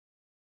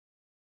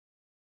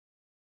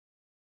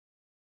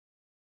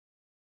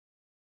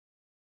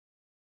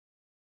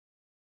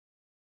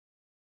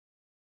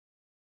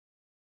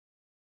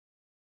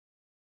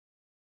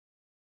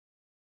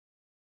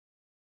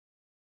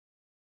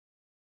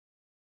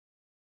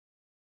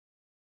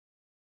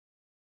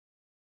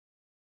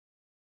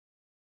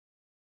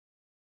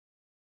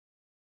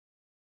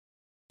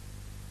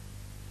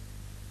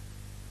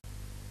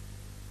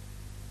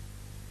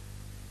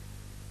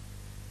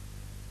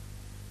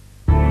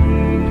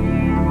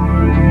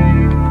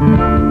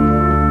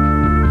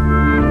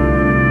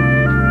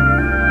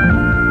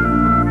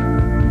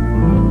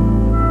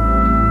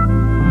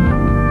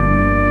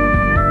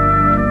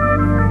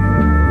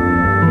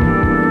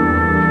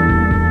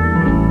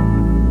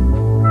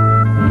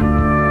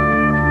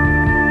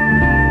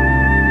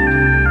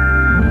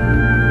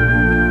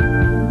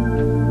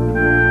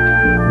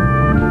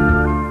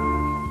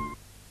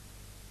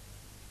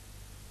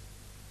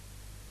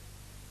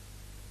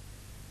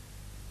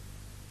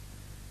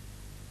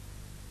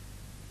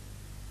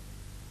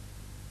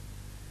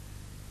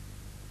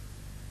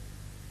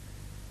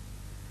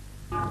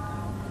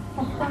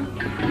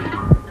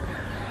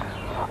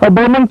A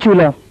burning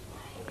chula,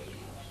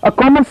 a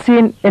common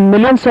scene in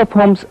millions of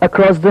homes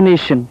across the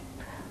nation,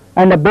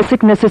 and a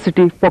basic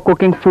necessity for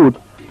cooking food.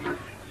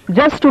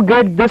 Just to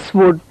get this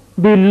wood,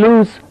 we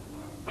lose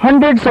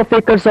hundreds of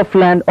acres of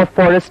land or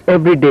forest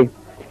every day.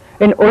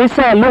 In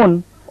Orissa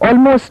alone,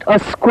 almost a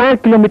square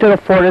kilometer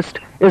of forest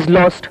is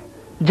lost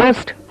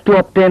just to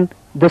obtain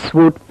this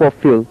wood for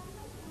fuel.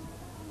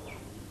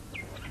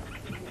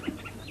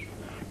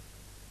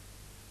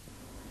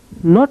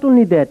 Not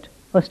only that,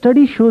 a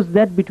study shows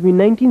that between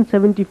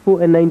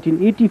 1974 and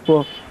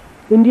 1984,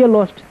 India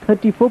lost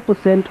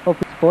 34% of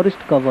its forest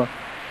cover.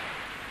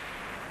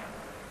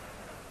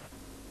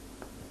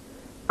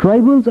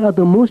 Tribals are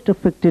the most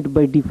affected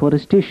by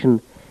deforestation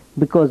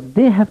because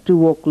they have to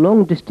walk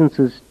long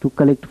distances to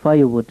collect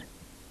firewood.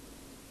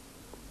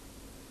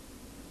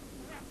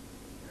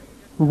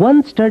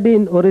 One study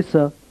in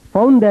Orissa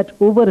found that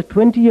over a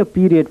 20-year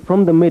period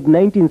from the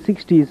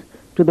mid-1960s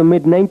to the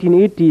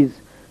mid-1980s,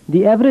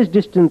 the average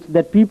distance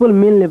that people,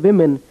 mainly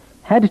women,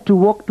 had to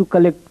walk to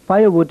collect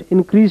firewood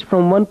increased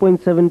from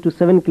 1.7 to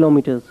 7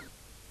 kilometers.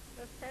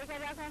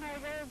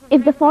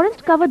 If the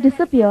forest cover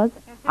disappears,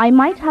 I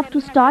might have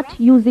to start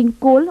using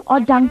coal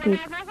or dung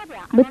cakes.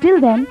 But till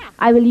then,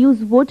 I will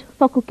use wood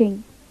for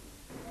cooking.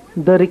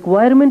 The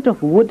requirement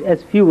of wood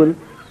as fuel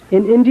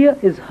in India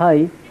is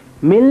high,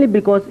 mainly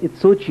because it's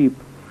so cheap.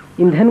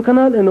 In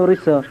Dhenkanal in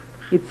Orissa,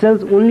 it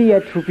sells only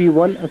at Rs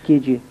 1 a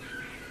kg.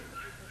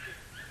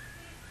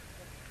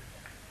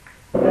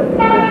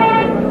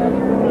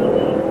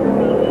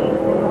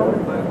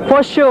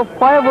 For sure,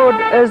 firewood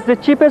is the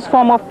cheapest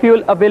form of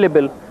fuel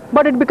available,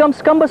 but it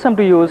becomes cumbersome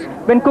to use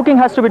when cooking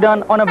has to be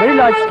done on a very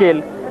large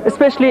scale,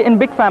 especially in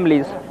big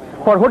families.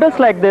 For hotels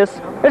like this,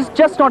 it's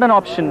just not an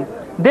option.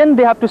 Then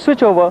they have to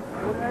switch over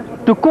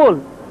to coal,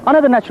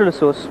 another natural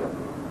resource.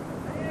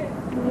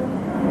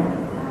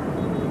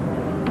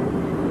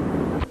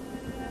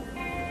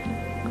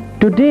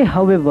 Today,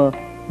 however,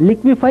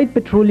 liquefied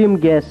petroleum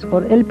gas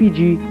or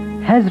LPG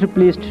has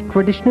replaced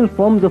traditional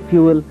forms of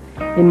fuel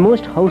in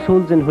most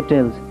households and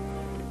hotels.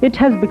 It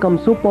has become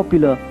so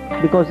popular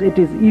because it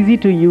is easy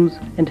to use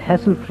and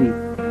hassle-free.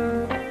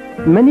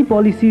 Many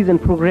policies and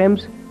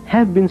programs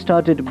have been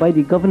started by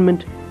the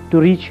government to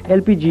reach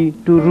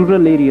LPG to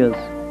rural areas.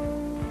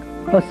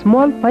 A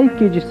small 5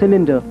 kg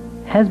cylinder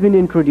has been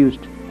introduced.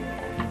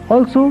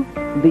 Also,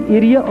 the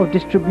area of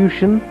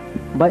distribution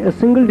by a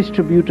single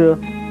distributor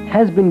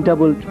has been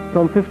doubled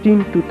from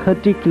 15 to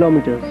 30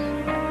 kilometers.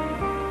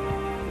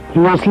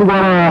 Mostly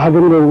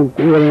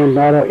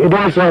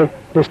areas are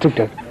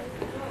restricted.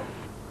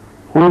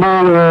 Only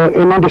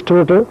any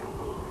distributor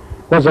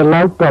was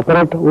allowed to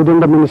operate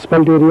within the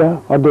municipality area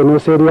or the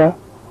NS area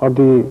or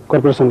the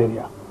corporation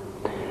area.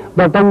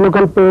 That time only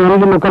local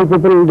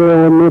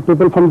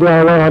people from the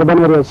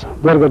urban areas,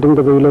 they are getting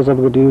the privilege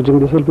of using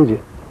this LPG.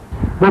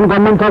 When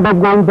government thought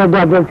of going for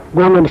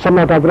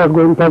the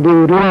going for the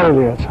rural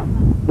areas,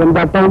 then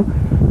that time,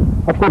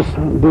 of course,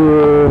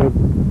 the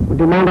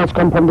demand has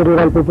come from the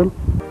rural people.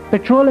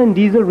 Petrol and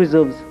diesel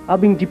reserves are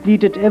being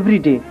depleted every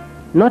day,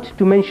 not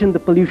to mention the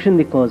pollution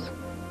they cause.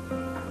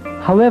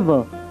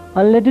 However,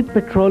 unleaded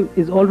petrol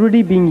is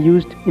already being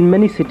used in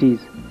many cities.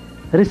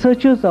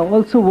 Researchers are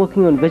also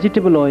working on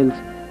vegetable oils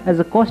as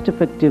a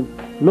cost-effective,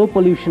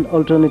 low-pollution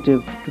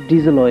alternative to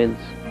diesel oils.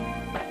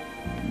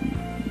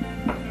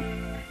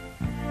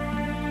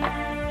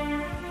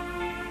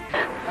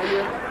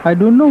 I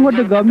don't know what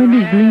the government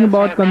is doing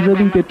about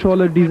conserving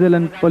petrol or diesel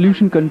and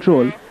pollution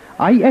control.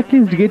 I at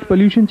least get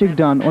pollution check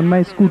done on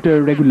my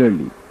scooter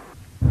regularly.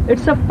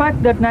 It's a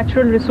fact that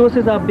natural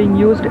resources are being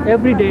used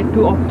every day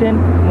to obtain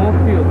more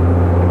fuel.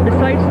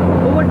 Besides,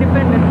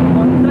 over-dependence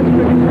on such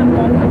traditional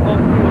forms of fuel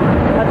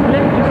has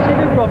led to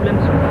severe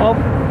problems of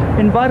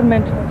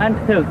environment and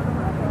health.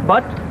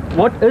 But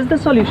what is the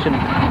solution?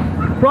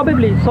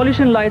 Probably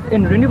solution lies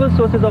in renewable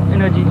sources of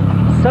energy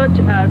such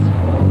as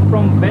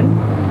from wind,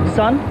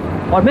 sun,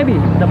 or maybe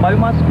the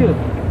biomass fuel.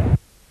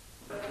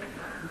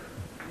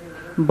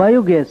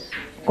 Biogas,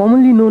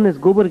 commonly known as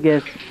gobar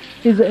gas,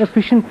 is an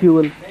efficient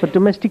fuel for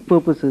domestic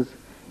purposes,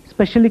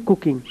 especially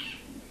cooking.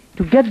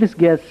 To get this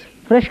gas,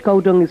 fresh cow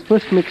dung is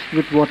first mixed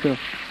with water.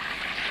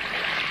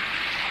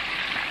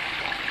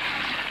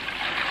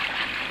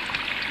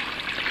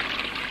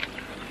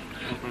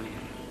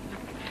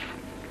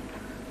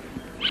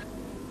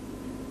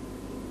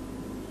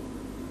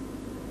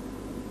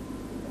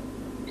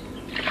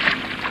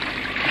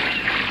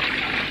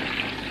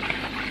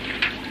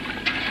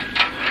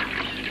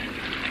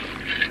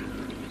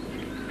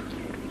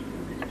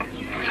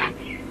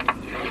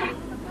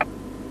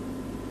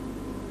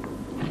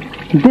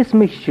 This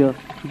mixture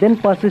then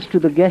passes to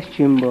the gas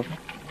chamber.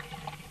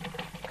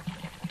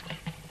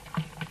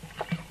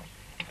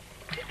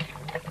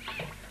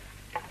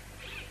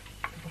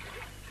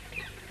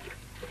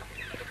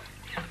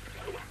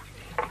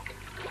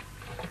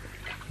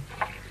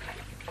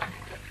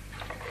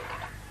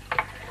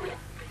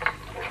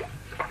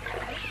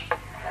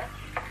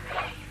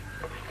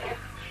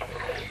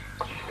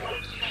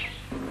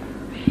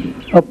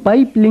 A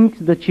pipe links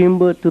the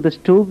chamber to the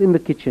stove in the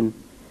kitchen.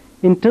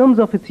 In terms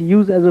of its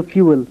use as a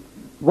fuel,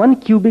 1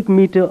 cubic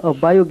meter of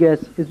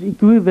biogas is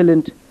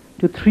equivalent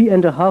to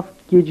 3.5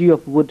 kg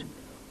of wood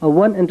or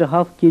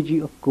 1.5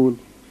 kg of coal.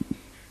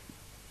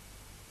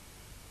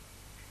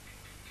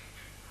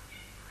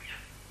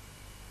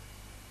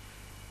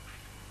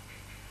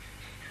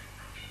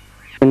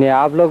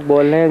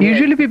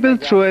 Usually people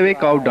throw away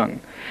cow dung.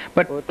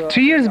 But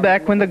 3 years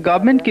back, when the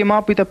government came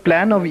up with a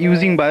plan of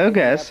using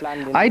biogas,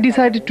 I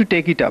decided to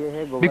take it up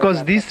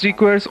because this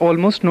requires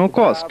almost no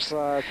costs.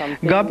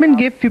 Government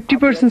gave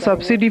 50%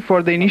 subsidy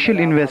for the initial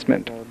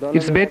investment.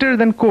 It's better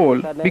than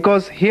coal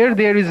because here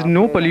there is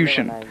no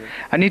pollution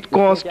and it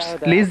costs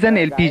less than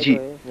LPG.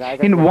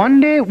 In one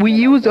day we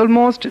use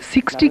almost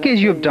 60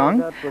 kg of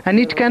dung and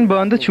it can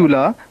burn the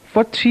chula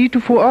for 3 to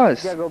 4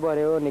 hours.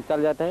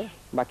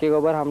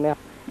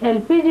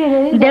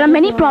 There are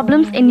many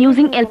problems in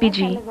using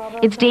LPG.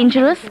 It's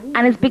dangerous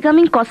and is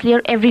becoming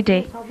costlier every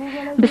day.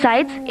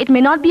 Besides, it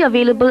may not be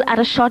available at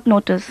a short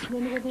notice.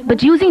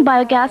 But using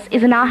biogas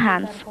is in our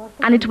hands,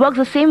 and it works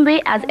the same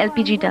way as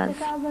LPG does.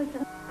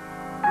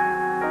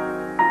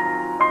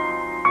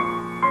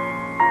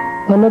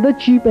 Another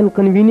cheap and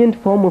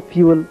convenient form of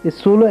fuel is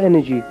solar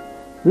energy.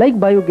 Like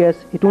biogas,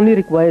 it only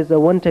requires a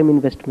one-time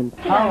investment.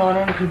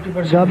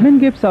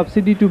 Government gave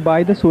subsidy to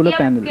buy the solar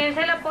panel.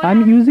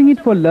 I'm using it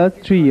for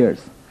last 3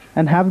 years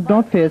and have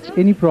not faced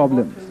any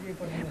problems.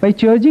 By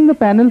charging the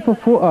panel for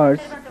 4 hours,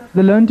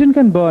 the lantern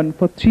can burn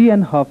for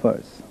 3.5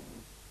 hours.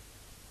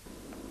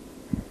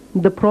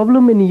 The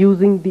problem in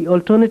using the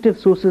alternative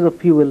sources of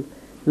fuel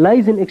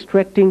lies in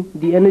extracting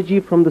the energy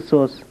from the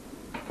source,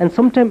 and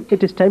sometimes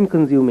it is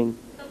time-consuming.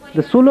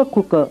 The solar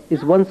cooker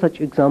is one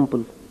such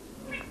example.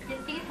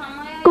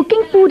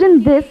 Cooking food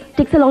in this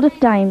takes a lot of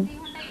time.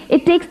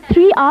 It takes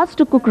 3 hours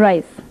to cook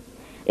rice.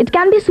 It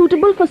can be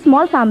suitable for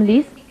small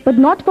families, but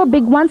not for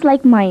big ones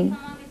like mine.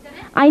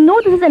 I know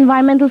this is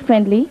environmental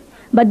friendly,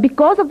 but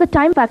because of the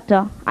time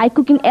factor, I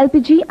cook in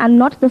LPG and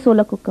not the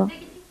solar cooker.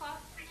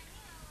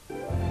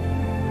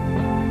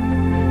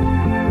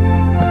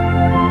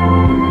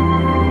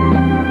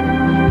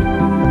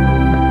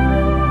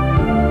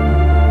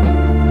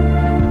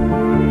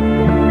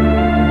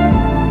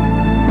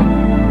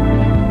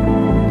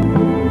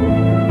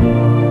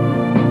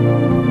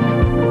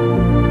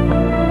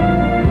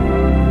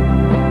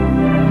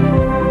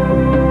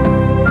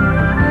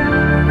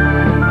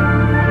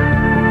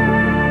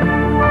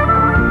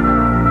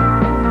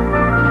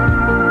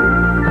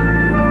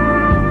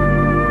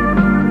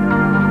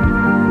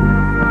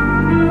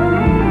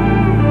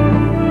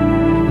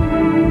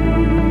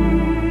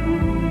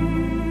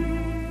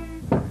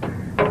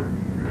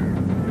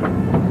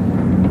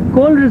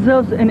 Coal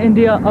reserves in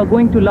India are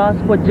going to last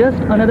for just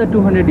another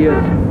 200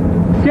 years.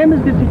 Same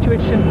is the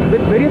situation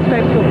with various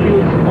types of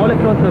fuels all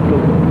across the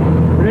globe.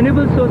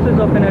 Renewable sources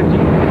of energy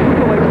do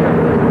provide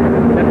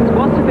something that is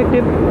cost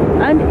effective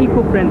and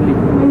eco-friendly.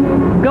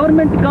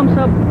 Government comes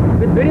up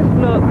with various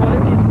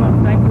policies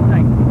from time to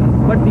time,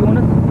 but the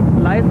onus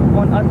lies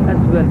on us as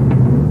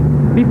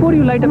well. Before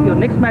you light up your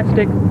next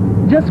matchstick,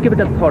 just give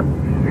it a thought.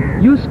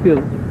 Use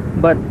fuel,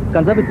 but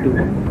conserve it too.